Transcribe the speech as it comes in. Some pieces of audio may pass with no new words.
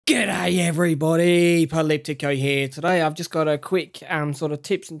G'day everybody, Pooliptico here. Today I've just got a quick sort of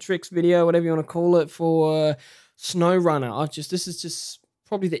tips and tricks video, whatever you want to call it, for Snowrunner. This is just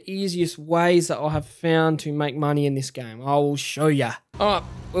probably the easiest ways that I have found to make money in this game. I will show ya. Alright,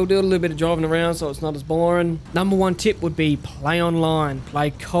 we'll do a little bit of driving around so it's not as boring. Number one tip would be play online,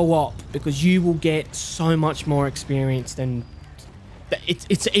 play co-op, because you will get so much more experience than... It's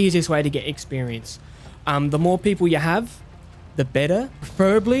the easiest way to get experience. The more people you have, the better.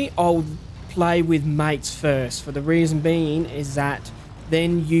 Preferably, I'll play with mates first, for the reason being is that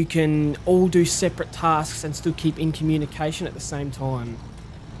then you can all do separate tasks and still keep in communication at the same time.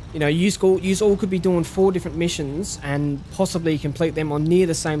 You know, you all could be doing 4 different missions and possibly complete them on near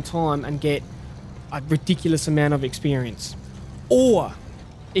the same time and get a ridiculous amount of experience. Or,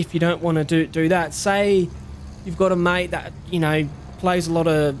 if you don't want to do that, say you've got a mate that, you know, plays a lot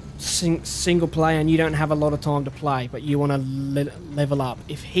of single player and you don't have a lot of time to play, but you want to level up.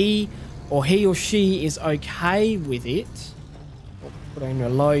 If he or she is okay with it, I'll put it in a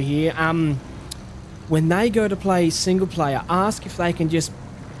low here, when they go to play single player, ask if they can just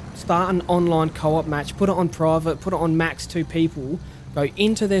start an online co-op match, put it on private, put it on max 2 people, go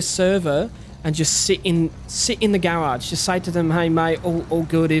into their server and just sit in the garage. Just say to them, hey mate, all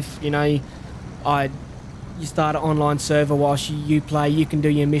good if, you know, you start an online server whilst you play, you can do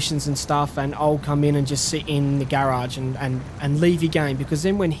your missions and stuff, and I'll come in and just sit in the garage and leave your game, because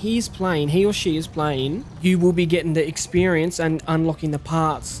then when he or she is playing, you will be getting the experience and unlocking the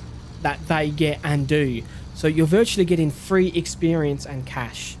parts that they get and do. So you're virtually getting free experience and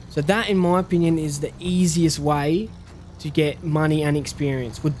cash. So that, in my opinion, is the easiest way to get money and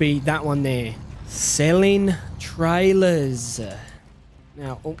experience, would be that one there. Selling trailers.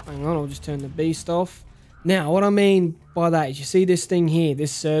 Now, oh, hang on, I'll just turn the beast off. Now, what I mean by that is, you see this thing here,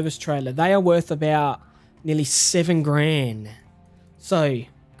 this service trailer, they are worth about nearly 7 grand. So,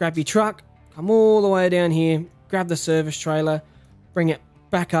 grab your truck, come all the way down here, grab the service trailer, bring it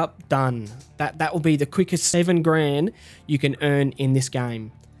back up, done. That will be the quickest 7 grand you can earn in this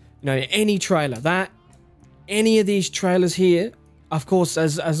game. You know, any trailer, any of these trailers here, of course,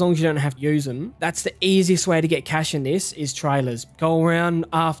 as long as you don't have to use them, that's the easiest way to get cash in this, is trailers. Go around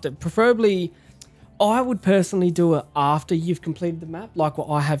after, preferably... I would personally do it after you've completed the map, like what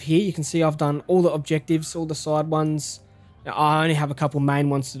I have here. You can see I've done all the objectives, all the side ones. Now, I only have a couple main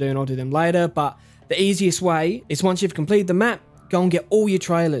ones to do and I'll do them later, but the easiest way is, once you've completed the map, go and get all your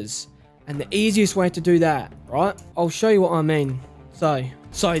trailers. And the easiest way to do that, right? I'll show you what I mean. So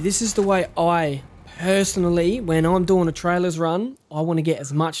this is the way I personally, when I'm doing a trailers run, I want to get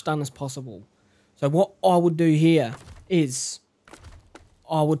as much done as possible. So what I would do here is,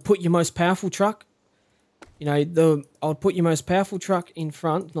 I would put your most powerful truck, you know, I would put your most powerful truck in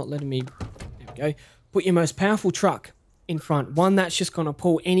front, not letting me, there we go. Put your most powerful truck in front, one that's just going to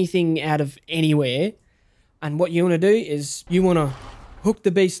pull anything out of anywhere. And what you want to do is, you want to hook the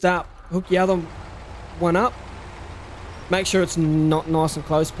beast up, hook the other one up, make sure it's not nice and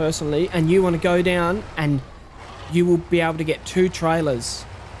close personally, and you want to go down and you will be able to get 2 trailers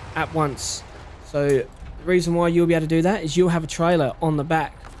at once. So the reason why you'll be able to do that is, you'll have a trailer on the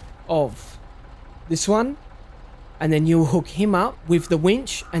back of this one, and then you'll hook him up with the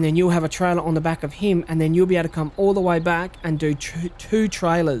winch, and then you'll have a trailer on the back of him, and then you'll be able to come all the way back and do 2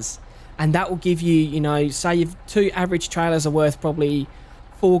 trailers. And that will give you, you know, say you've 2 average trailers are worth probably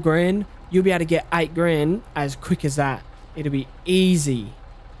 4 grand, you'll be able to get 8 grand as quick as that. It'll be easy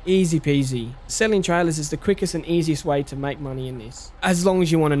peasy. Selling trailers is the quickest and easiest way to make money in this, as long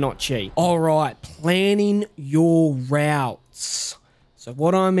as you want to not cheat. All right, planning your routes. So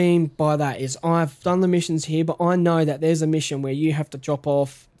what I mean by that is, I've done the missions here, but I know that there's a mission where you have to drop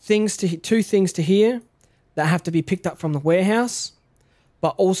off 2 things to here that have to be picked up from the warehouse,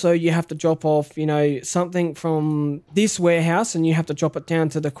 but also you have to drop off, you know, something from this warehouse and you have to drop it down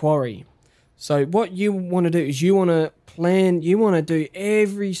to the quarry. So what you want to do is, you want to plan, you want to do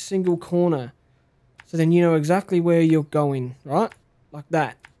every single corner, so then you know exactly where you're going, right? Like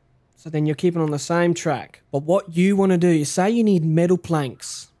that. So then you're keeping on the same track. But what you want to do is, say you need metal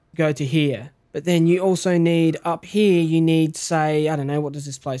planks, go to here. But then you also need, up here, you need, say, I don't know, what does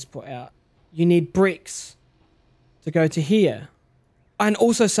this place put out? You need bricks to go to here. And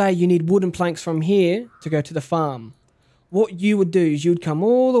also say you need wooden planks from here to go to the farm. What you would do is, you'd come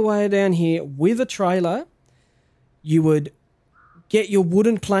all the way down here with a trailer. You would get your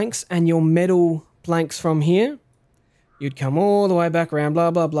wooden planks and your metal planks from here. You'd come all the way back around,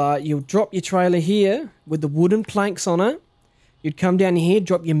 blah, blah, blah. You'll drop your trailer here with the wooden planks on it. You'd come down here,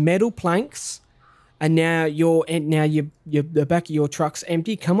 drop your metal planks, and now the back of your truck's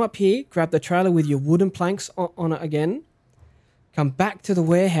empty. Come up here, grab the trailer with your wooden planks on it again. come back to the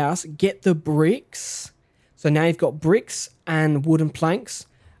warehouse, get the bricks. So now you've got bricks and wooden planks.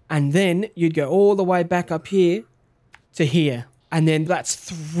 And then you'd go all the way back up here to here. And then that's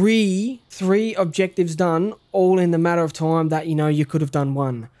three objectives done, all in the matter of time that, you know, you could have done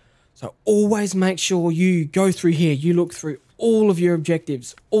one. So always make sure you go through here. You look through all of your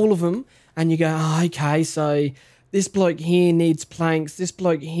objectives, all of them. And you go, oh, okay, so this bloke here needs planks. This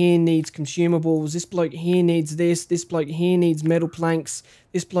bloke here needs consumables. This bloke here needs this. This bloke here needs metal planks.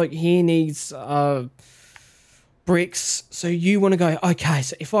 This bloke here needs bricks. So you want to go, okay,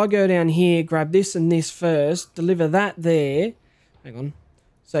 so if I go down here, grab this and this first, deliver that there. Hang on.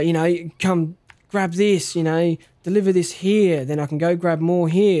 So, you know, you come grab this, you know, deliver this here. Then I can go grab more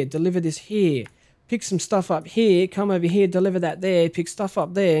here, deliver this here. Pick some stuff up here, come over here, deliver that there, pick stuff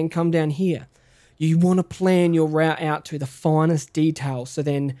up there and come down here. You want to plan your route out to the finest detail. So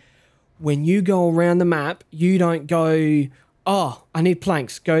then when you go around the map, you don't go, oh, I need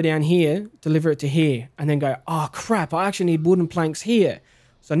planks, go down here, deliver it to here. And then go, oh, crap, I actually need wooden planks here.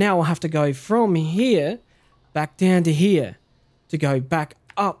 So now I'll have to go from here back down to here to go back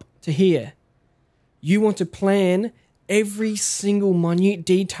up to here. You want to plan every single minute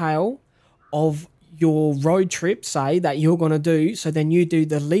detail of your road trip, say, that you're going to do, so then you do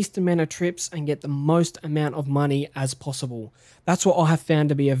the least amount of trips and get the most amount of money as possible. That's what I have found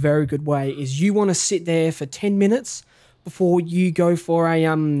to be a very good way, is you want to sit there for 10 minutes before you go for a,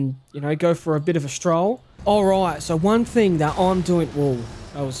 go for a bit of a stroll. All right, so one thing that I'm doing, whoa,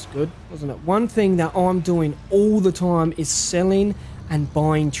 that was good, wasn't it? One thing that I'm doing all the time is selling and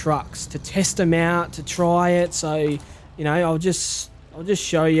buying trucks to test them out, to try it. So, you know, I'll just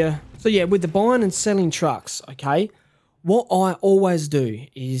show you. So yeah, with the buying and selling trucks, okay, what I always do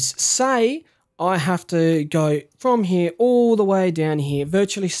is say I have to go from here all the way down here,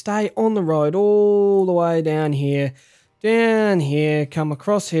 virtually stay on the road all the way down here, come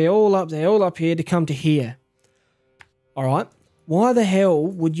across here, all up there, all up here to come to here. All right, why the hell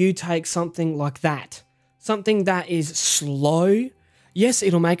would you take something like that? Something that is slow. Yes,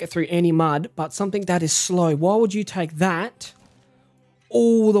 it'll make it through any mud, but something that is slow. Why would you take that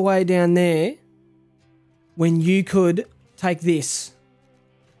all the way down there when you could take this?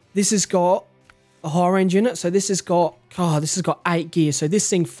 This has got a high range in it, so this has got 8 gears, so this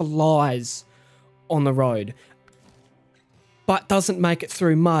thing flies on the road, but doesn't make it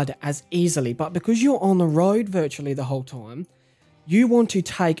through mud as easily. But because you're on the road virtually the whole time, you want to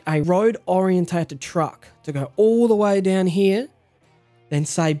take a road-orientated truck to go all the way down here, then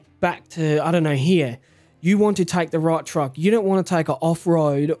say back to, I don't know, here. You want to take the right truck. You don't want to take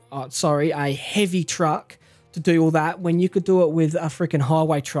a heavy truck to do all that when you could do it with a freaking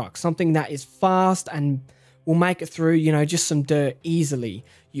highway truck. Something that is fast and will make it through, you know, just some dirt easily.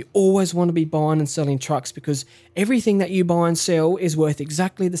 You always want to be buying and selling trucks, because everything that you buy and sell is worth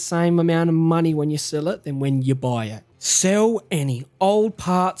exactly the same amount of money when you sell it than when you buy it. Sell any old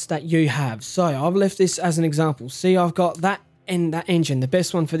parts that you have. So I've left this as an example. See, I've got that and that engine, the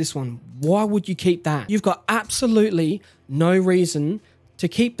best one for this one. Why would you keep that? You've got absolutely no reason to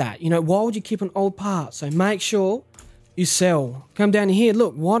keep that. You know, why would you keep an old part? So make sure you sell. Come down here,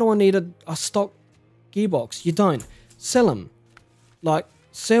 look, why do I need a stock gearbox? You don't. Sell them. Like,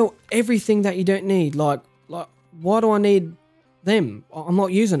 sell everything that you don't need. Like why do I need them? I'm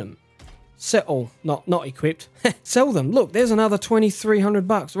not using them. Not equipped. Sell them. Look, there's another 2,300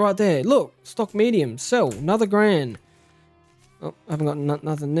 bucks right there. Look, stock medium, sell, another grand. Oh, I haven't got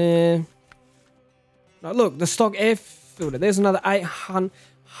nothing there. No, look, the stock air filter, there's another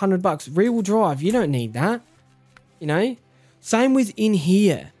 800 bucks. Rear-wheel drive, you don't need that. You know? Same with in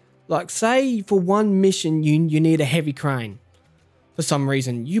here. Like, say for one mission you need a heavy crane for some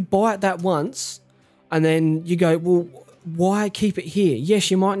reason. You buy it that once and then you go, well, why keep it here? Yes,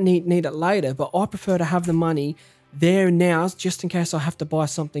 you might need it later, but I prefer to have the money there and now just in case I have to buy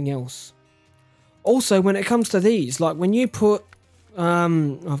something else. Also, when it comes to these, like when you put,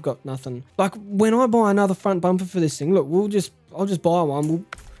 I've got nothing. Like when I buy another front bumper for this thing, look, I'll just buy one.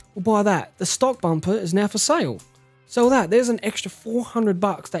 We'll buy that. The stock bumper is now for sale. Sell that. There's an extra 400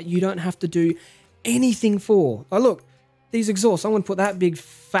 bucks that you don't have to do anything for. Like look, these exhausts, I'm going to put that big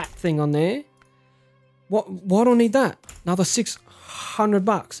fat thing on there. Why do I need that? Another 600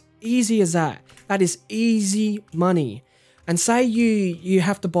 bucks. Easy as that. That is easy money. And say you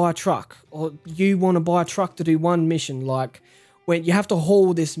have to buy a truck, or you want to buy a truck to do one mission, like when you have to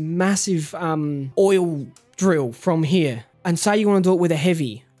haul this massive oil drill from here, and say you want to do it with a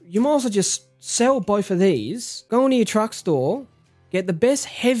heavy. You might also just sell both of these, go into your truck store, get the best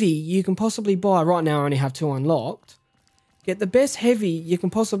heavy you can possibly buy. Right now I only have 2 unlocked. Get the best heavy you can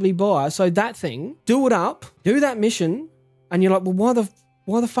possibly buy. So that thing, do it up, do that mission, And you're like, well,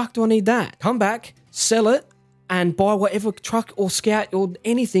 why the fuck do I need that? Come back, sell it, and buy whatever truck or Scout or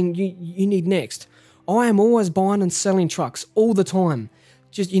anything you need next. I am always buying and selling trucks all the time.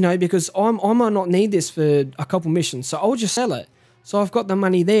 Just, you know, because I might not need this for a couple missions, so I'll just sell it. So I've got the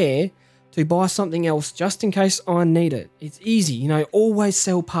money there to buy something else just in case I need it. It's easy, you know, always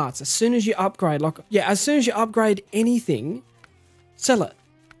sell parts. As soon as you upgrade, as soon as you upgrade anything, sell it.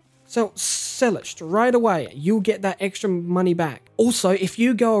 So sell it straight away. You'll get that extra money back. Also, if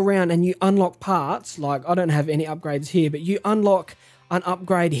you go around and you unlock parts, like I don't have any upgrades here, but you unlock an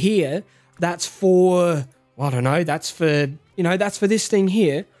upgrade here, that's for, I don't know, that's for, you know, that's for this thing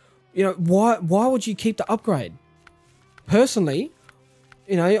here. You know, why would you keep the upgrade? Personally,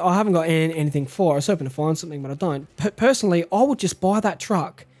 you know, I haven't got anything for it. I was hoping to find something, but I don't. Personally, I would just buy that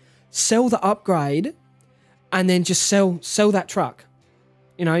truck, sell the upgrade, and then just sell that truck.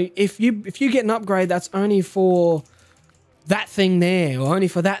 You know, if you get an upgrade that's only for that thing there, or only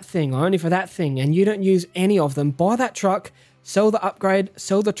for that thing, or only for that thing, and you don't use any of them, buy that truck, sell the upgrade,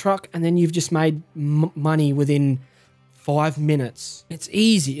 sell the truck, and then you've just made money within 5 minutes. It's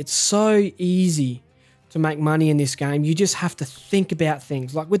easy. It's so easy to make money in this game. You just have to think about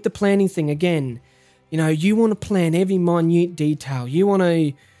things. Like with the planning thing, again, you know, you want to plan every minute detail. You want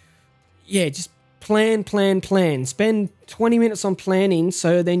to, yeah, just plan. Spend 20 minutes on planning,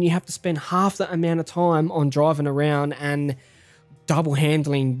 so then you have to spend half the amount of time on driving around and double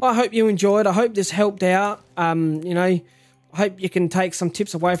handling. I hope you enjoyed. I hope this helped out. You know, I hope you can take some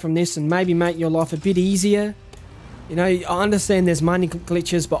tips away from this and maybe make your life a bit easier. You know, I understand there's money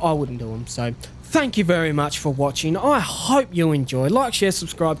glitches, but I wouldn't do them. So thank you very much for watching. I hope you enjoyed. Like, share,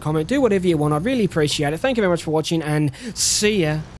 subscribe, comment, do whatever you want. I really appreciate it. Thank you very much for watching, and see ya.